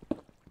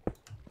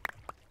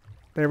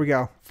 There we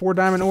go. 4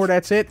 diamond ore,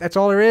 that's it. That's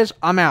all there is.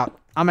 I'm out.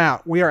 I'm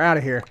out. We are out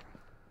of here.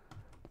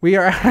 We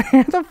are out of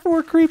here. The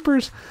 4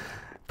 creepers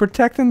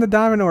protecting the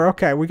diamond ore.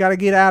 Okay, we got to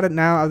get out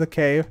now of the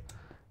cave.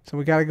 So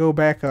we got to go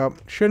back up.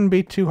 Shouldn't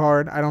be too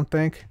hard, I don't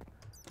think.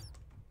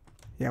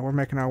 Yeah, we're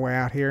making our way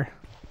out here.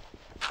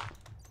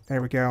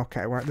 There we go.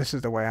 Okay, this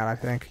is the way out, I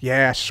think.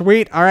 Yeah,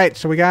 sweet. All right,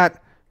 so we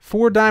got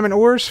 4 diamond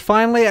ores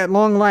finally at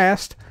long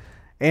last.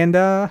 And,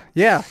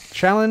 yeah,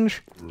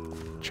 challenge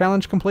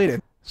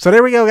completed. So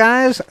there we go,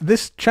 guys.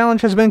 This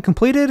challenge has been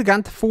completed.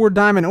 Got the 4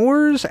 diamond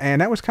ores,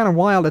 and that was kind of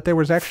wild that there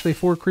was actually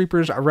 4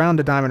 creepers around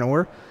a diamond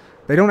ore.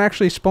 They don't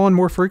actually spawn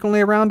more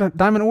frequently around a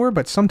diamond ore,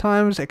 but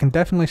sometimes it can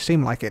definitely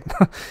seem like it,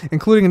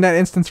 including in that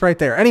instance right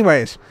there.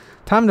 Anyways,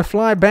 time to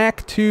fly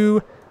back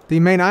to the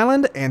main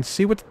island and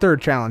see what the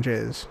 3rd challenge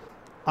is.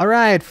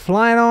 Alright,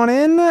 flying on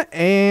in,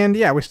 and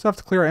yeah, we still have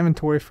to clear our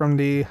inventory from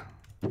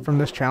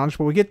this challenge,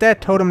 but we get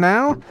that totem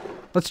now.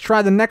 Let's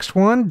try the next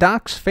one,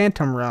 Doc's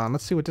Phantom Run.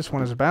 Let's see what this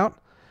one is about.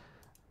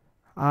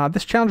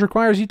 This challenge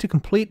requires you to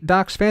complete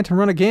Doc's Phantom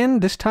Run again,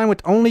 this time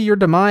with only your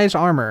Demise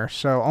armor.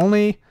 So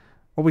only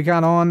what we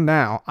got on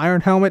now.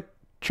 Iron helmet,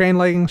 chain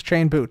leggings,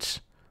 chain boots.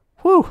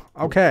 Whew,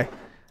 okay.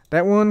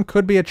 That one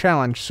could be a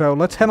challenge. So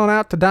let's head on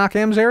out to Doc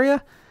M's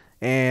area,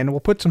 and we'll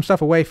put some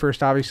stuff away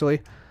first,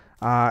 obviously.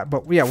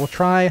 But yeah, we'll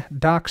try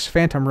Doc's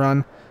Phantom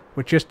Run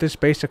with just this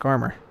basic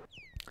armor.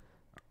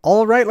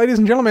 Alright, ladies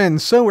and gentlemen,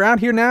 so we're out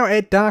here now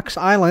at Doc's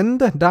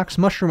Island, Doc's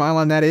Mushroom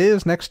Island that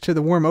is, next to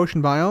the warm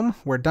ocean biome,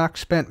 where Doc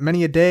spent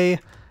many a day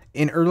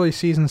in early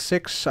Season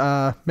 6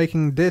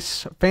 making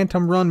this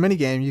Phantom Run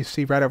minigame you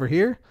see right over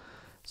here.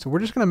 So we're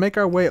just going to make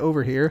our way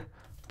over here.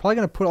 Probably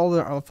going to put all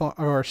of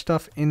our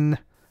stuff in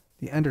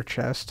the ender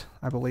chest,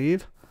 I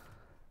believe.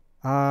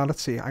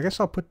 Let's see, I guess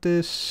I'll put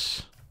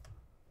this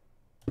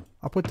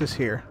I'll put this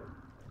here.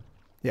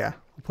 Yeah,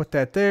 we'll put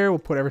that there. We'll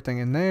put everything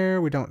in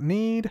there we don't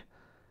need.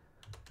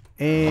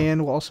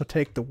 And we'll also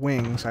take the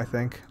wings, I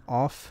think,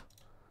 off.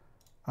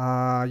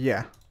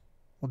 Yeah,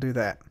 we'll do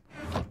that.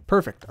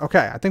 Perfect.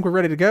 Okay, I think we're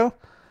ready to go.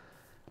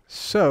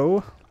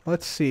 So,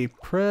 let's see.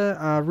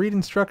 Read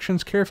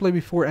instructions carefully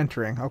before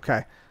entering.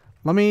 Okay,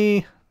 let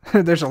me...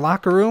 There's a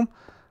locker room.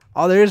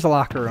 Oh, there is a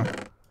locker room.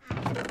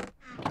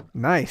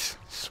 Nice.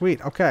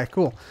 Sweet. Okay,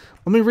 cool.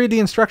 Let me read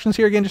the instructions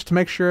here again just to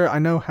make sure I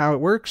know how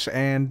it works,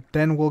 and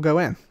then we'll go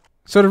in.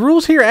 So the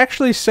rules here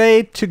actually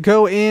say to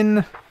go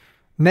in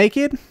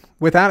naked,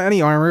 without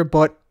any armor,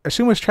 but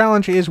Xisuma's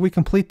challenge is we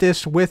complete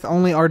this with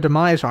only our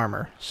Demise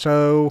armor.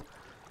 So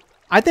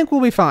I think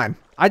we'll be fine.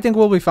 I think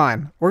we'll be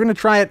fine. We're going to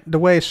try it the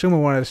way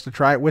Xisuma wanted us to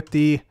try it, with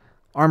the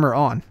armor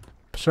on.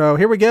 So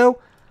here we go.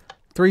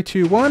 3,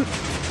 2, 1.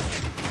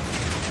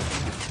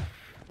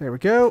 There we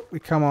go.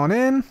 We come on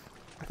in.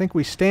 I think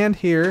we stand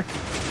here.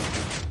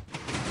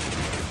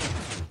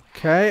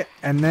 Okay,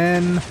 and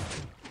then...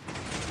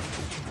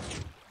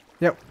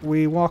 Yep,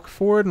 we walk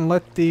forward and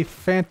let the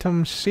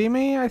Phantom see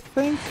me, I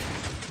think.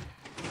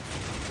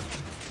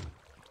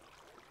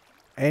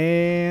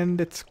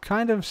 And it's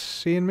kind of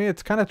seeing me.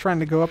 It's kind of trying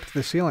to go up to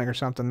the ceiling or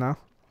something, though.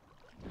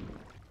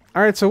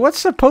 Alright, so what's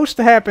supposed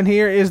to happen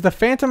here is the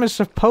Phantom is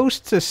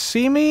supposed to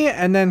see me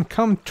and then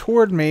come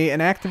toward me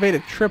and activate a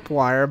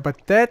tripwire,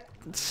 but that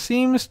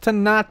seems to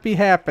not be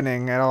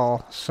happening at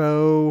all.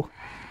 So,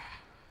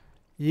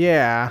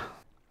 yeah.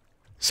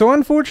 So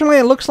unfortunately,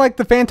 it looks like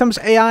the Phantom's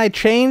AI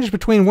changed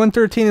between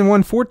 1.13 and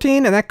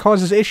 1.14, and that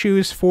causes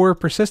issues for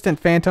persistent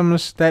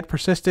Phantoms that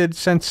persisted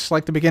since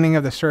like the beginning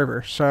of the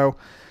server. So,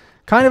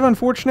 kind of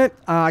unfortunate.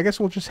 I guess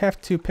we'll just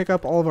have to pick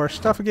up all of our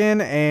stuff again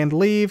and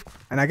leave,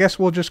 and I guess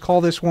we'll just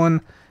call this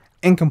one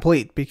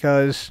incomplete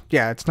because,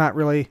 yeah, it's not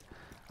really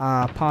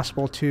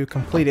possible to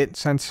complete it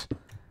since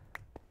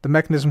the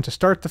mechanism to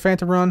start the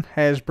Phantom run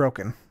has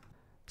broken.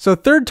 So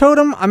third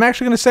totem, I'm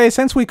actually going to say,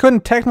 since we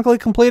couldn't technically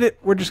complete it,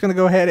 we're just going to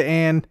go ahead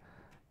and,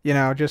 you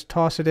know, just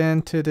toss it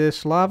into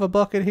this lava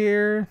bucket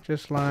here.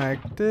 Just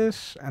like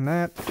this, and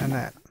that, and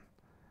that.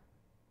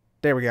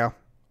 There we go.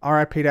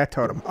 RIP that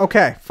totem.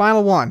 Okay,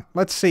 final one.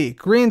 Let's see.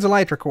 Green's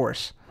Elytra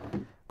Course.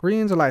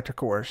 Green's Elytra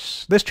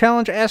Course. This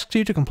challenge asks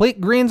you to complete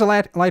Green's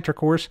Elytra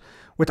Course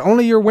with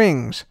only your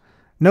wings.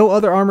 No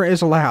other armor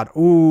is allowed.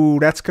 Ooh,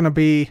 that's going to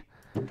be...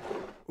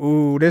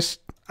 Ooh, this...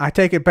 I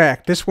take it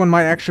back. This one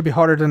might actually be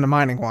harder than the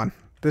mining one.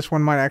 This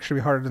one might actually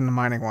be harder than the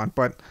mining one,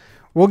 but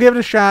we'll give it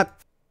a shot.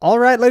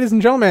 Alright, ladies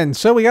and gentlemen,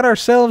 so we got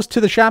ourselves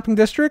to the shopping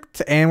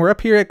district, and we're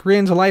up here at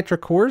Green's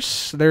Elytra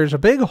Course. There's a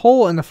big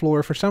hole in the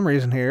floor for some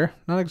reason here.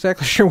 Not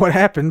exactly sure what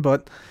happened,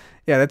 but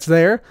yeah, that's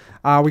there.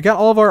 We got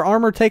all of our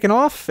armor taken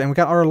off, and we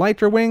got our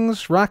Elytra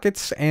wings,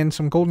 rockets, and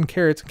some golden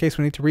carrots in case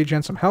we need to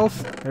regen some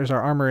health. There's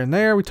our armor in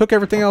there. We took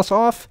everything else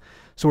off,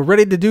 so we're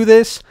ready to do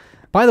this.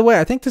 By the way,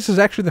 I think this is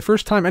actually the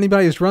first time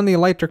anybody has run the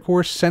Elytra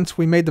course since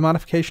we made the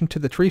modification to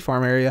the tree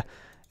farm area,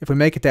 if we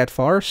make it that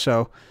far,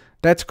 so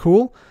that's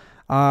cool.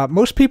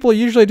 Most people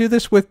usually do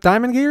this with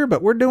diamond gear,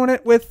 but we're doing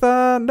it with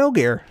no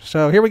gear.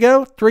 So here we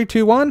go, 3,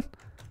 2, 1.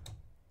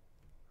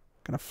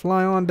 Gonna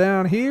fly on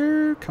down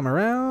here, come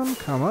around,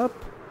 come up.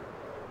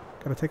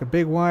 Gotta take a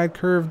big wide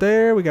curve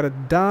there. We gotta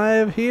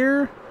dive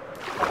here,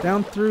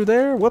 down through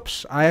there.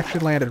 Whoops, I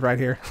actually landed right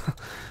here.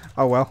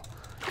 Oh well.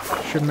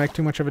 Shouldn't make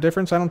too much of a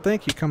difference, I don't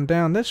think. You come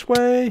down this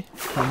way,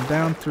 come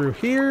down through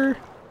here,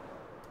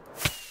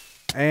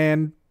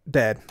 and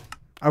dead.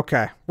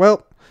 Okay,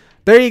 well,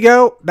 there you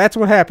go. That's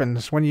what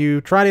happens when you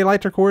try the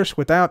Elytra course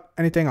without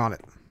anything on it.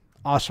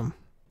 Awesome.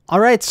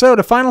 Alright, so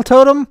the final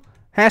totem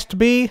has to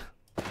be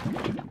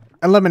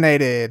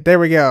eliminated. There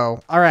we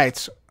go. Alright,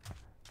 so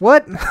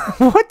what?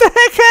 What the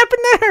heck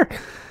happened there?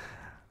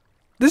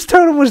 This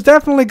totem was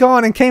definitely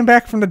gone and came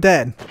back from the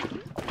dead.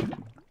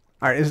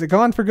 Alright, is it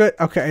gone for good?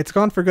 Okay, it's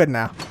gone for good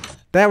now.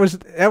 That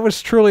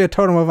was truly a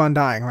totem of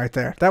undying right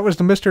there. That was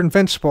the Mr.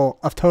 Invincible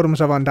of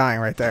totems of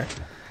undying right there.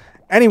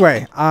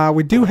 Anyway,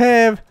 we do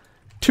have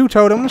 2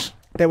 totems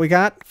that we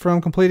got from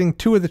completing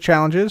 2 of the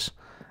challenges.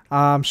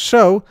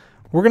 So,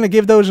 we're going to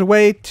give those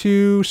away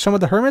to some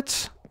of the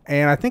hermits,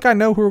 and I think I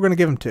know who we're going to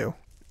give them to.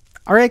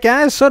 Alright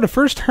guys, so the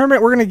first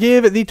hermit we're going to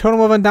give the Totem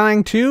of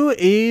Undying to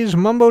is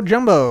Mumbo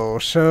Jumbo.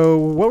 So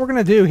what we're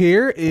going to do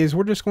here is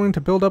we're just going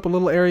to build up a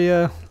little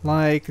area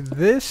like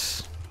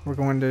this. We're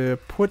going to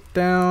put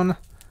down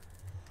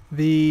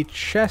the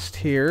chest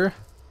here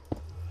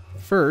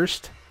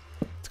first.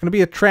 It's going to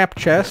be a trap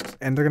chest,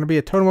 and there's going to be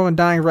a Totem of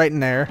Undying right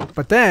in there.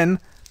 But then,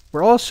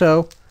 we're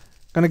also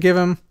going to give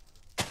him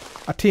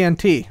a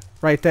TNT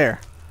right there.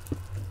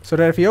 So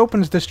that if he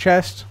opens this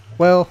chest,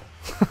 well,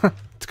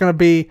 it's going to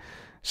be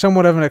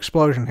somewhat of an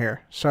explosion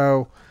here.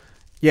 So,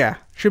 yeah,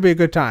 should be a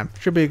good time.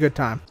 Should be a good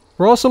time.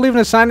 We're also leaving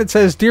a sign that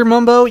says, Dear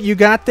Mumbo, you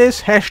got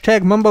this.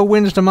 Hashtag Mumbo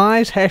wins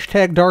Demise.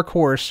 Hashtag Dark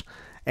Horse.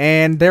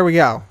 And there we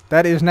go.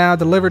 That is now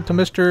delivered to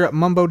Mr.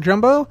 Mumbo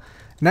Jumbo.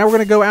 Now we're going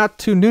to go out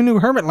to New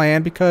Hermit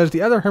Land because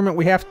the other hermit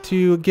we have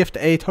to gift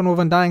a Totem of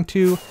Undying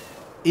to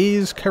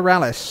is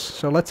Keralis.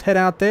 So let's head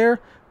out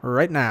there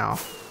right now.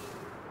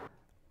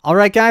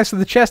 Alright guys, so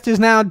the chest is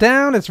now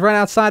down. It's right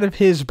outside of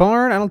his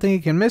barn. I don't think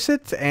you can miss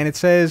it. And it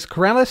says,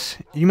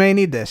 Corrales, you may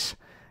need this.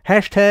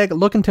 Hashtag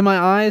look into my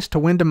eyes to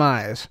win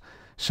Demise.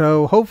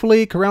 So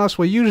hopefully Corrales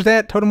will use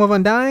that Totem of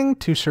Undying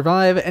to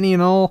survive any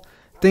and all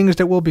things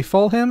that will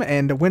befall him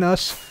and win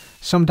us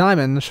some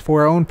diamonds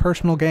for our own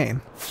personal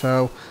gain.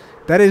 So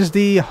that is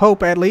the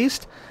hope at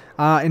least.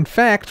 In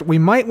fact, we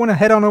might want to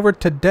head on over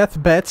to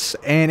Death Bets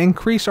and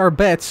increase our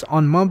bets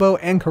on Mumbo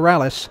and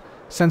Corrales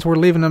since we're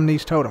leaving them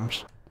these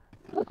totems.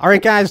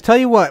 Alright guys, tell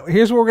you what,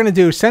 here's what we're going to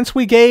do. Since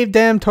we gave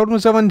them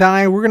Totems of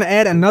Undying, we're going to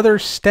add another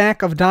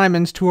stack of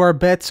diamonds to our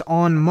bets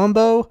on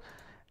Mumbo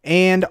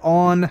and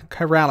on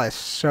Corrales.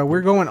 So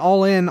we're going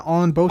all in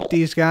on both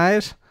these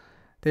guys.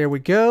 There we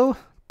go.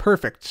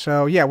 Perfect.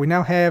 So yeah, we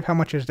now have, how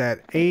much is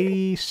that?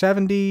 80,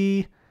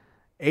 70,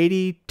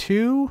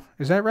 82?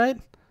 Is that right?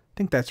 I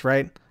think that's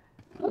right.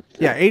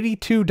 Yeah,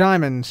 82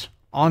 diamonds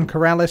on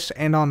Corrales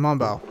and on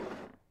Mumbo.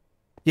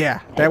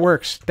 Yeah, that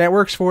works. That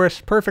works for us.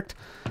 Perfect.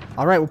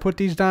 All right, we'll put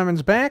these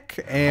diamonds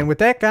back. And with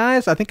that,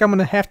 guys, I think I'm going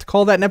to have to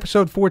call that an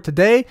episode for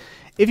today.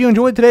 If you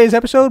enjoyed today's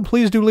episode,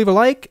 please do leave a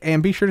like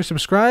and be sure to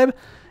subscribe.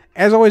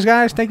 As always,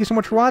 guys, thank you so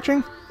much for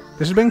watching.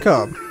 This has been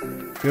Cub.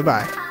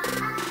 Goodbye.